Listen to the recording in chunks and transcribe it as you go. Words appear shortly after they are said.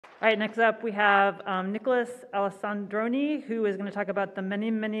All right, next up we have Nicolás Alessandroni, who is going to talk about the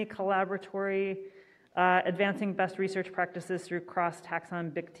ManyManys Collaboratory, advancing best research practices through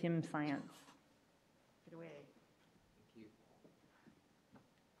cross-taxon big team science. Take it away. Thank you.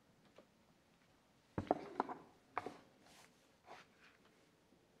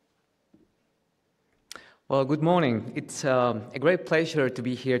 Well, good morning. It's a great pleasure to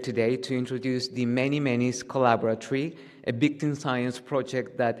be here today to introduce the ManyManys Collaboratory, a big team science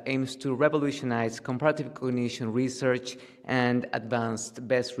project that aims to revolutionize comparative cognition research and advanced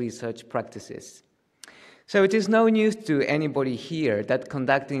best research practices. So it is no news to anybody here that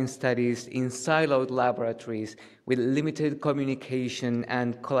conducting studies in siloed laboratories with limited communication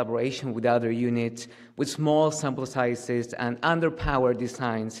and collaboration with other units, with small sample sizes and underpowered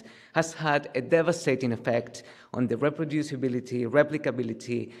designs, has had a devastating effect on the reproducibility,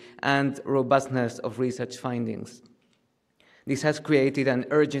 replicability, and robustness of research findings. This has created an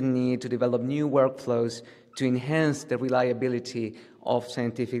urgent need to develop new workflows to enhance the reliability of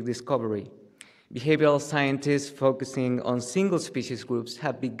scientific discovery. Behavioral scientists focusing on single species groups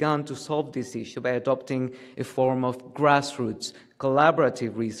have begun to solve this issue by adopting a form of grassroots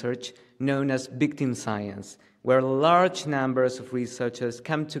collaborative research known as big team science, where large numbers of researchers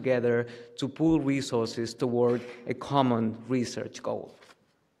come together to pool resources toward a common research goal.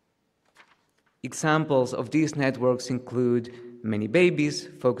 Examples of these networks include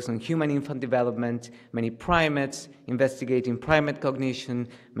ManyBabies, focused on human infant development, ManyPrimates, investigating primate cognition,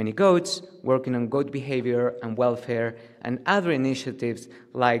 ManyGoats, working on goat behavior and welfare, and other initiatives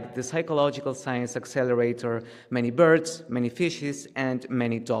like the Psychological Science Accelerator, ManyBirds, ManyFishes, and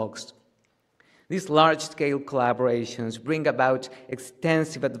ManyDogs. These large-scale collaborations bring about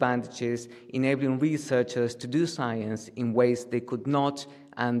extensive advantages, enabling researchers to do science in ways they could not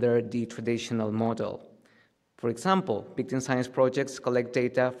under the traditional model. For example, big team science projects collect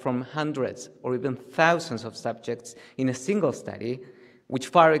data from hundreds or even thousands of subjects in a single study, which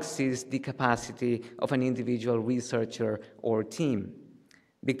far exceeds the capacity of an individual researcher or team.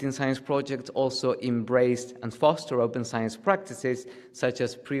 Big team science projects also embrace and foster open science practices such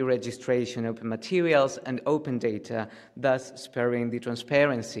as pre-registration open materials and open data, thus spurring the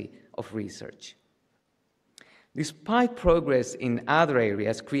transparency of research. Despite progress in other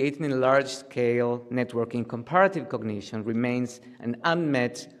areas, creating a large-scale network in comparative cognition remains an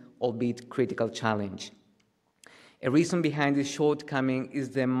unmet, albeit critical challenge. A reason behind this shortcoming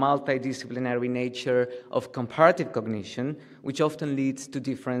is the multidisciplinary nature of comparative cognition, which often leads to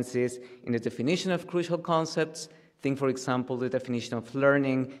differences in the definition of crucial concepts. Think, for example, the definition of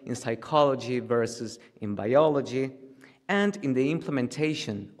learning in psychology versus in biology, and in the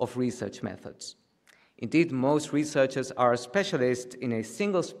implementation of research methods. Indeed, most researchers are specialists in a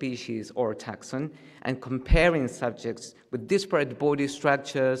single species or taxon, and comparing subjects with disparate body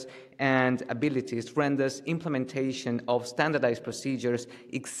structures and abilities renders implementation of standardized procedures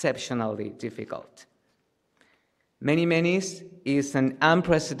exceptionally difficult. ManyManys is an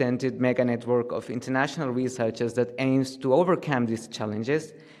unprecedented mega-network of international researchers that aims to overcome these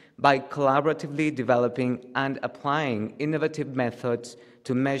challenges by collaboratively developing and applying innovative methods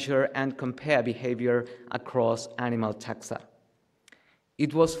to measure and compare behavior across animal taxa.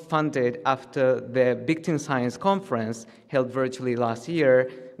 It was funded after the Big Team Science Conference held virtually last year,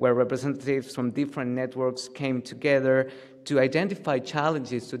 where representatives from different networks came together to identify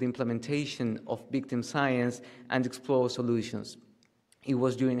challenges to the implementation of big team science and explore solutions. It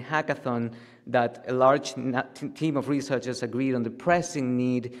was during Hack-a-thon that a large team of researchers agreed on the pressing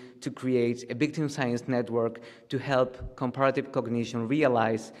need to create a big team science network to help comparative cognition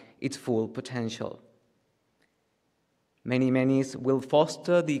realize its full potential. ManyManys will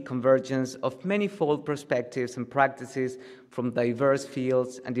foster the convergence of manifold perspectives and practices from diverse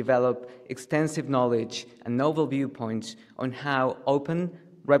fields and develop extensive knowledge and novel viewpoints on how open,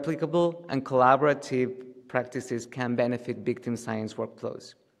 replicable, and collaborative practices can benefit big team science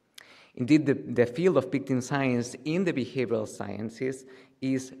workflows. Indeed, the field of big team science in the behavioral sciences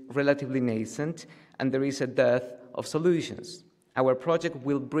is relatively nascent, and there is a dearth of solutions. Our project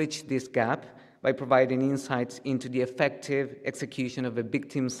will bridge this gap by providing insights into the effective execution of a big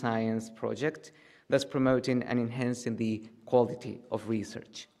team science project, thus promoting and enhancing the quality of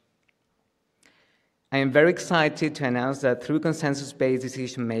research. I am very excited to announce that through consensus-based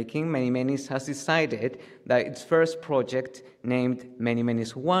decision-making, ManyManys has decided that its first project, named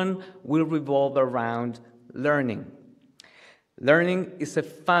ManyManys 1, will revolve around learning. Learning is a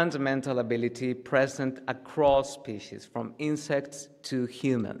fundamental ability present across species, from insects to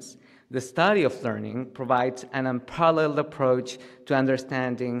humans. The study of learning provides an unparalleled approach to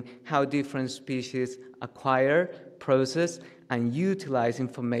understanding how different species acquire, process, and utilize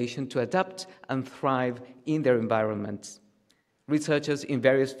information to adapt and thrive in their environments. Researchers in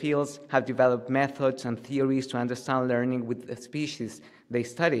various fields have developed methods and theories to understand learning with the species they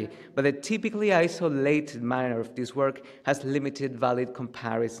study, but the typically isolated manner of this work has limited valid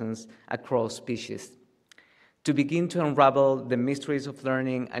comparisons across species. To begin to unravel the mysteries of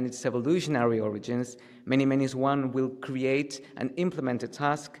learning and its evolutionary origins, ManyManys 1 will create and implement a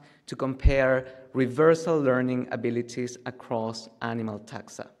task to compare reversal learning abilities across animal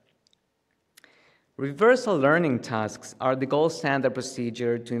taxa. Reversal learning tasks are the gold standard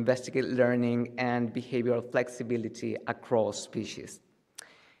procedure to investigate learning and behavioral flexibility across species.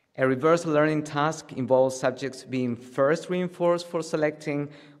 A reversal learning task involves subjects being first reinforced for selecting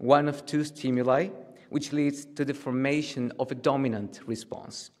one of two stimuli, which leads to the formation of a dominant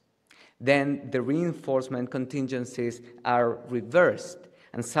response. Then the reinforcement contingencies are reversed,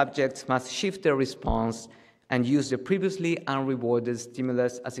 and subjects must shift their response and use the previously unrewarded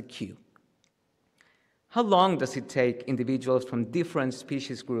stimulus as a cue. How long does it take individuals from different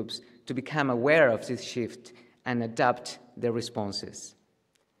species groups to become aware of this shift and adapt their responses?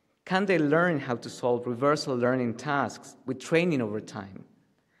 Can they learn how to solve reversal learning tasks with training over time?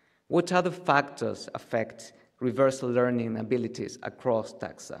 What other factors affect reversal learning abilities across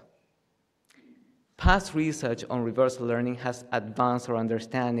taxa? Past research on reversal learning has advanced our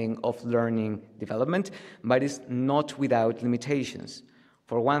understanding of learning development, but is not without limitations.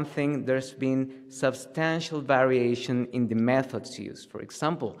 For one thing, there's been substantial variation in the methods used. For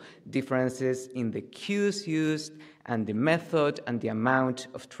example, differences in the cues used and the method and the amount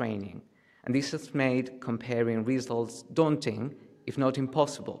of training. And this has made comparing results daunting, if not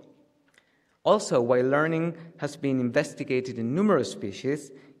impossible. Also, while learning has been investigated in numerous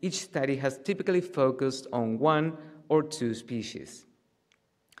species, each study has typically focused on one or two species.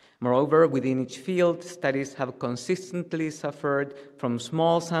 Moreover, within each field, studies have consistently suffered from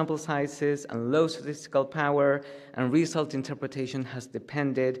small sample sizes and low statistical power, and result interpretation has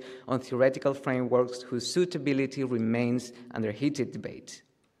depended on theoretical frameworks whose suitability remains under heated debate.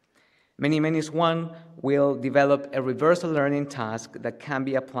 ManyManys 1 will develop a reversal learning task that can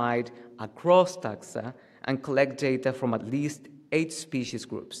be applied across taxa and collect data from at least 8 species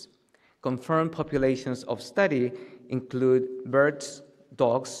groups. Confirmed populations of study include birds,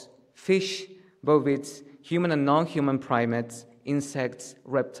 dogs, fish, bovids, human and non-human primates, insects,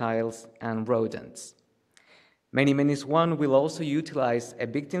 reptiles, and rodents. ManyManys 1 will also utilize a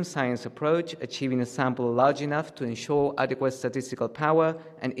victim science approach, achieving a sample large enough to ensure adequate statistical power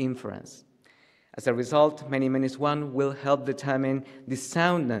and inference. As a result, ManyManys 1 will help determine the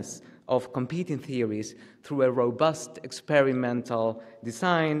soundness of competing theories through a robust experimental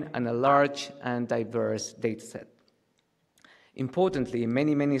design and a large and diverse dataset. Importantly,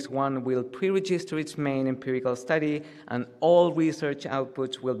 ManyManys 1 will pre-register its main empirical study, and all research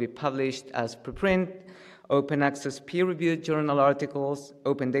outputs will be published as preprint, open access peer-reviewed journal articles,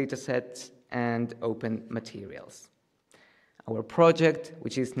 open datasets, and open materials. Our project,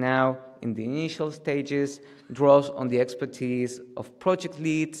 which is now in the initial stages, draws on the expertise of project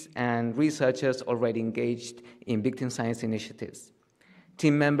leads and researchers already engaged in victim science initiatives.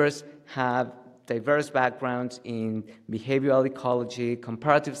 Team members have diverse backgrounds in behavioral ecology,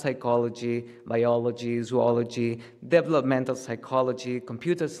 comparative psychology, biology, zoology, developmental psychology,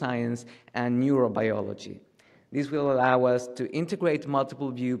 computer science, and neurobiology. This will allow us to integrate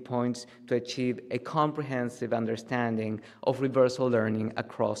multiple viewpoints to achieve a comprehensive understanding of reversal learning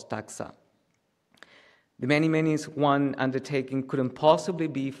across taxa. The ManyManys 1 undertaking couldn't possibly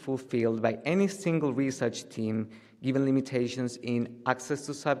be fulfilled by any single research team, given limitations in access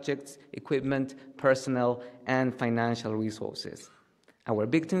to subjects, equipment, personnel, and financial resources. Our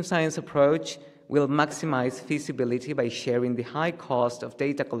victim science approach will maximize feasibility by sharing the high cost of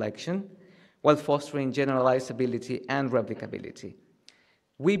data collection while fostering generalizability and replicability.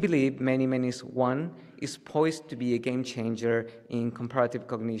 We believe ManyManys 1 is poised to be a game changer in comparative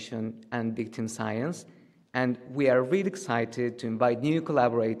cognition and victim science, and we are really excited to invite new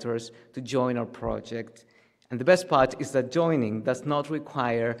collaborators to join our project. And the best part is that joining does not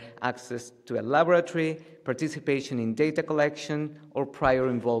require access to a laboratory, participation in data collection, or prior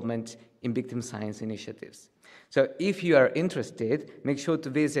involvement in victim science initiatives. So if you are interested, make sure to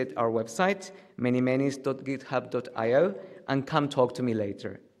visit our website, manymanys.github.io, and come talk to me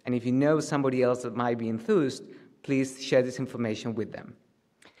later. And if you know somebody else that might be enthused, please share this information with them.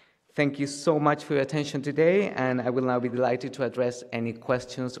 Thank you so much for your attention today, and I will now be delighted to address any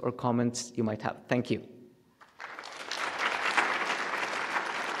questions or comments you might have. Thank you.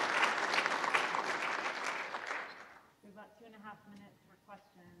 We have about 2.5 minutes for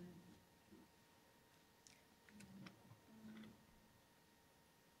questions.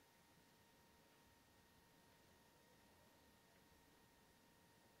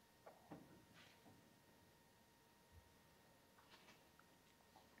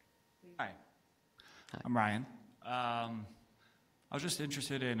 Hi, I'm Ryan. I was just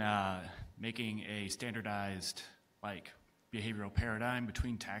interested in making a standardized, behavioral paradigm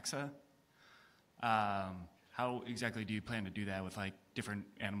between taxa. How exactly do you plan to do that with, different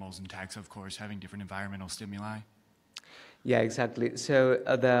animals and taxa, of course, having different environmental stimuli? Yeah, exactly. So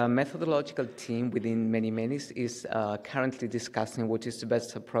the methodological team within ManyManys is currently discussing what is the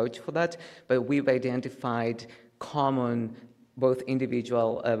best approach for that, but we've identified common both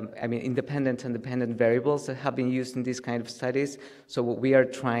individual, independent and dependent variables that have been used in these kind of studies. So what we are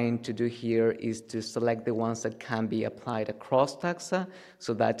trying to do here is to select the ones that can be applied across taxa.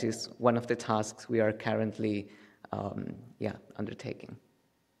 So that is one of the tasks we are currently undertaking.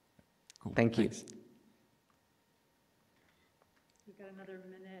 Cool. Thank you. Thanks. We've got another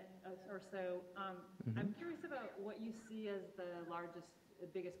minute or so. I'm curious about what you see as the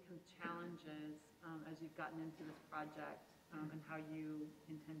biggest challenges as you've gotten into this project and how you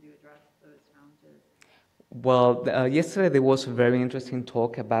intend to address those challenges. Well, yesterday there was a very interesting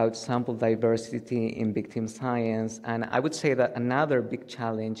talk about sample diversity in big team science, and I would say that another big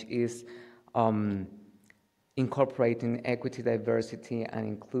challenge is incorporating equity, diversity, and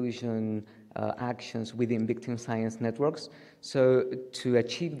inclusion actions within big team science networks. So to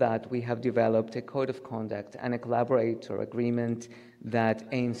achieve that, we have developed a code of conduct and a collaborator agreement that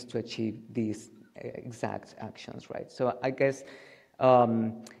aims to achieve these exact actions, right? So I guess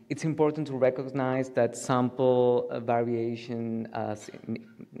it's important to recognize that sample variation, as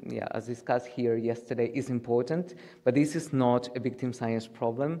discussed here yesterday, is important, but this is not a big team science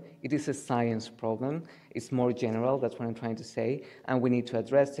problem. It is a science problem. It's more general, that's what I'm trying to say, and we need to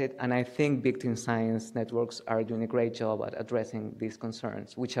address it, and I think big team science networks are doing a great job at addressing these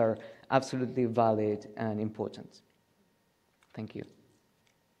concerns, which are absolutely valid and important. Thank you.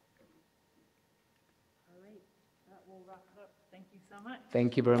 All right, that will wrap it up. Thank you so much.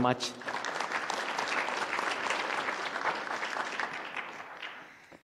 Thank you very much.